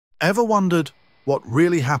Ever wondered what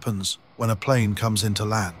really happens when a plane comes into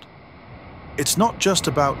land? It's not just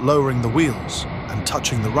about lowering the wheels and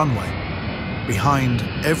touching the runway. Behind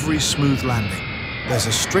every smooth landing, there's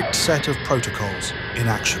a strict set of protocols in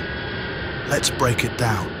action. Let's break it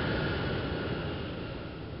down.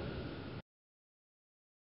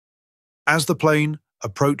 As the plane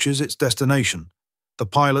approaches its destination, the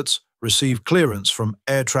pilots receive clearance from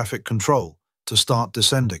air traffic control to start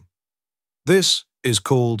descending. This is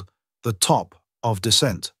called the top of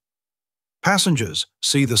descent. Passengers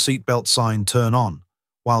see the seatbelt sign turn on,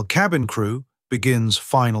 while cabin crew begins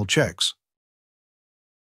final checks.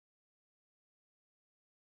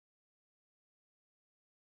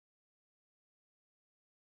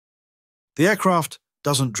 The aircraft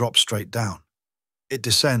doesn't drop straight down. It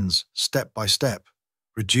descends step by step,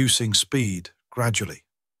 reducing speed gradually.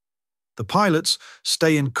 The pilots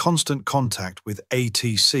stay in constant contact with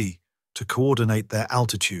ATC to coordinate their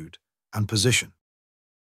altitude and position.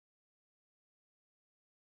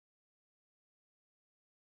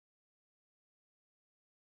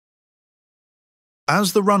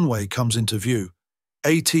 As the runway comes into view,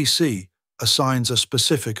 ATC assigns a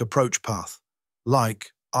specific approach path,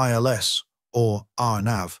 like ILS or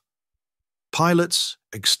RNAV. Pilots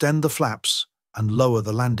extend the flaps and lower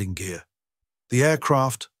the landing gear. The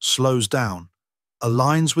aircraft slows down,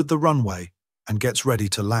 aligns with the runway, and gets ready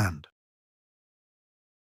to land.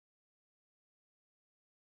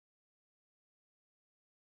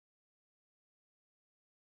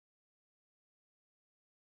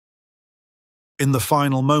 In the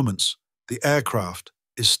final moments, the aircraft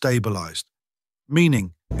is stabilized,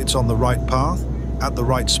 meaning it's on the right path, at the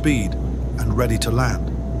right speed, and ready to land.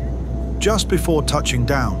 Just before touching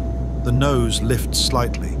down, the nose lifts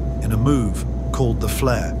slightly in a move called the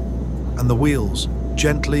flare, and the wheels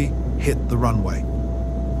gently hit the runway.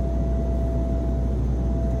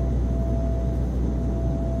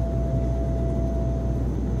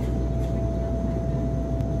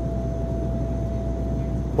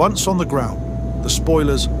 Once on the ground, the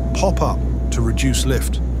spoilers pop up to reduce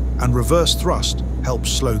lift, and reverse thrust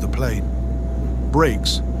helps slow the plane.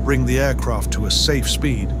 Brakes bring the aircraft to a safe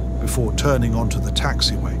speed before turning onto the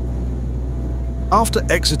taxiway. After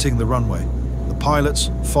exiting the runway, the pilots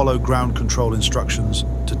follow ground control instructions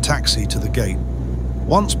to taxi to the gate.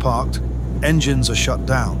 Once parked, engines are shut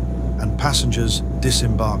down and passengers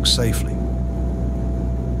disembark safely.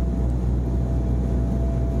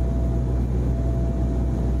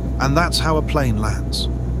 And that's how a plane lands,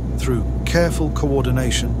 through careful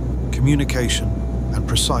coordination, communication, and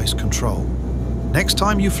precise control. Next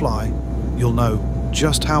time you fly, you'll know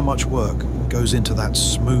just how much work goes into that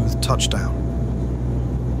smooth touchdown.